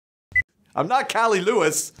I'm not Callie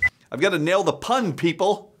Lewis. I've got to nail the pun,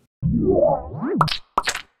 people.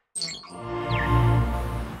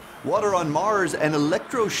 Water on Mars, an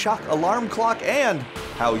electroshock alarm clock, and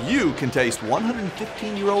how you can taste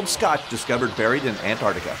 115-year-old scotch discovered buried in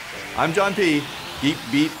Antarctica. I'm John P. Geek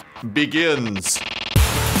Beat begins.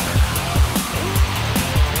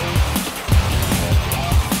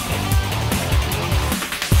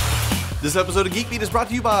 This episode of Geek Beat is brought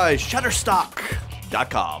to you by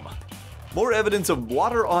Shutterstock.com. More evidence of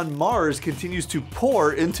water on Mars continues to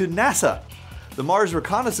pour into NASA. The Mars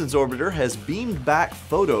Reconnaissance Orbiter has beamed back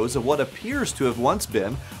photos of what appears to have once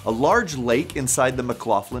been a large lake inside the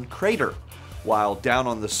McLaughlin crater. While down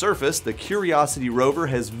on the surface, the Curiosity rover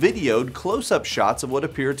has videoed close-up shots of what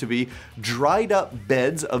appear to be dried-up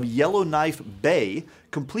beds of Yellowknife Bay,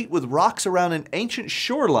 complete with rocks around an ancient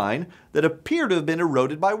shoreline that appear to have been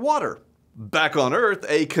eroded by water. Back on Earth,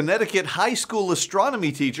 a Connecticut high school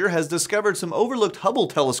astronomy teacher has discovered some overlooked Hubble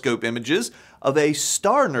telescope images of a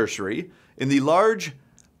star nursery in the large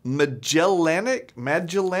Magellanic,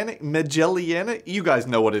 you guys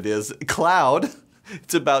know what it is, cloud.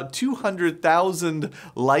 It's about 200,000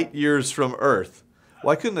 light years from Earth.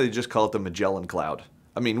 Why couldn't they just call it the Magellan Cloud?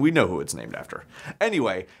 I mean, we know who it's named after.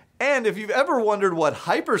 Anyway, and if you've ever wondered what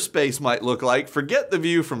hyperspace might look like, forget the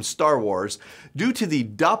view from Star Wars. Due to the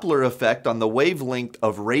Doppler effect on the wavelength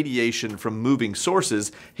of radiation from moving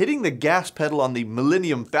sources, hitting the gas pedal on the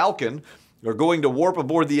Millennium Falcon or going to warp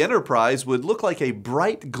aboard the Enterprise would look like a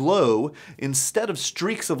bright glow instead of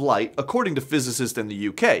streaks of light, according to physicists in the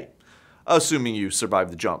UK. Assuming you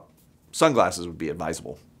survive the jump. Sunglasses would be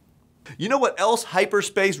advisable. You know what else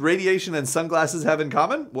hyperspace, radiation, and sunglasses have in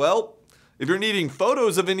common? Well, if you're needing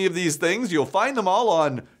photos of any of these things, you'll find them all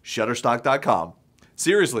on Shutterstock.com.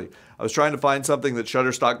 Seriously, I was trying to find something that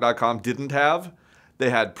Shutterstock.com didn't have. They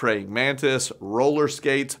had praying mantis, roller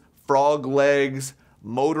skates, frog legs,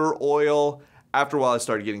 motor oil. After a while, I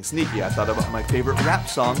started getting sneaky. I thought about my favorite rap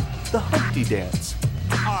song, The Humpty Dance.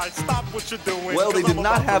 Stop what you're doing, well, they did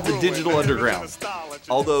not have the Digital Underground.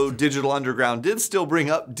 Although Digital Underground did still bring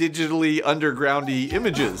up digitally undergroundy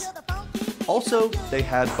images. Also, they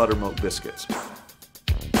had buttermilk biscuits.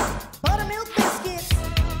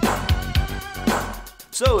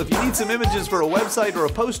 So if you need some images for a website or a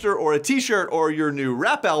poster or a t-shirt or your new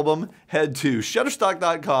rap album, head to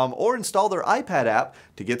Shutterstock.com or install their iPad app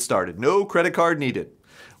to get started. No credit card needed.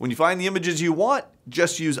 When you find the images you want,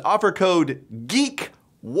 just use offer code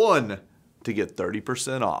GEEK1 to get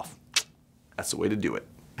 30% off. That's the way to do it.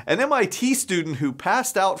 An MIT student who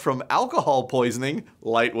passed out from alcohol poisoning,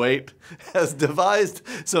 lightweight, has devised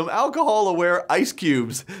some alcohol-aware ice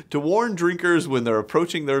cubes to warn drinkers when they're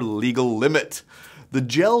approaching their legal limit. The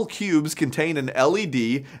gel cubes contain an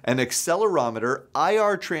LED, an accelerometer,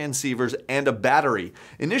 IR transceivers, and a battery.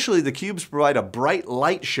 Initially, the cubes provide a bright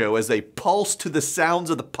light show as they pulse to the sounds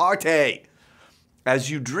of the party. As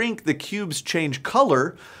you drink, the cubes change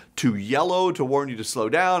color to yellow to warn you to slow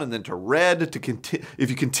down, and then to red to if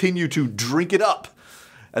you continue to drink it up.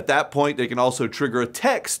 At that point, they can also trigger a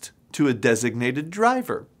text to a designated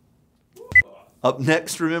driver. Up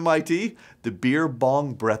next from MIT, the beer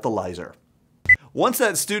bong breathalyzer. Once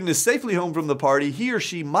that student is safely home from the party, he or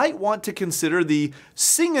she might want to consider the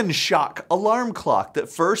Sing 'n' Shock alarm clock that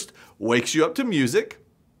first wakes you up to music,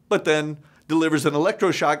 but then delivers an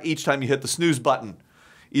electroshock each time you hit the snooze button.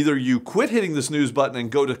 Either you quit hitting the snooze button and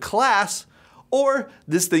go to class, or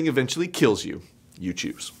this thing eventually kills you. You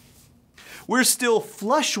choose. We're still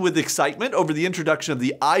flush with excitement over the introduction of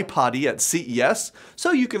the iPoddy at CES,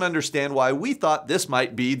 so you can understand why we thought this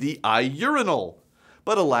might be the iUrinal.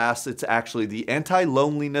 But alas, it's actually the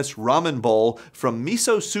anti-loneliness ramen bowl from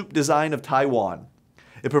Miso Soup Design of Taiwan.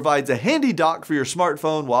 It provides a handy dock for your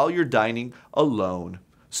smartphone while you're dining alone,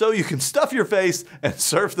 so you can stuff your face and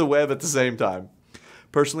surf the web at the same time.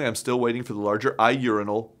 Personally, I'm still waiting for the larger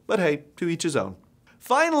iUrinal, but hey, to each his own.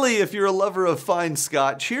 Finally, if you're a lover of fine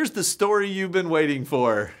scotch, here's the story you've been waiting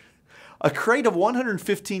for. A crate of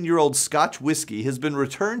 115-year-old Scotch whiskey has been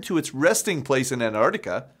returned to its resting place in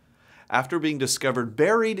Antarctica after being discovered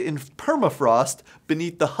buried in permafrost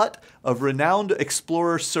beneath the hut of renowned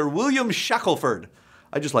explorer Sir William Shackelford.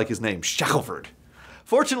 I just like his name, Shackelford.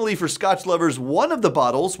 Fortunately for Scotch lovers, one of the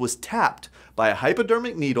bottles was tapped by a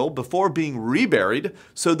hypodermic needle before being reburied,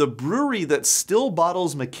 so the brewery that still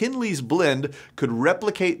bottles McKinley's blend could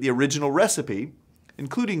replicate the original recipe,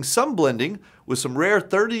 including some blending with some rare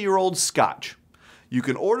 30-year-old Scotch. You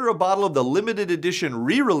can order a bottle of the limited edition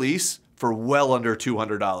re-release for well under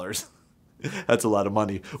 $200. That's a lot of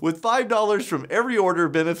money, with $5 from every order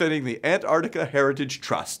benefiting the Antarctica Heritage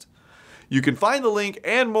Trust. You can find the link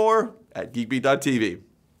and more at geekbeat.tv.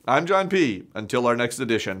 I'm John P. Until our next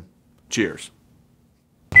edition, cheers.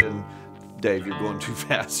 And Dave, you're going too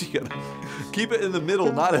fast. You gotta keep it in the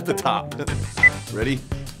middle, not at the top. Ready?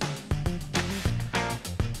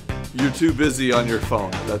 You're too busy on your phone.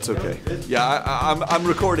 That's okay. Yeah, I'm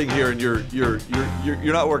recording here, and you're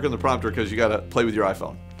not working the prompter because you gotta play with your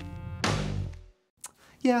iPhone.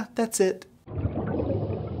 Yeah, that's it.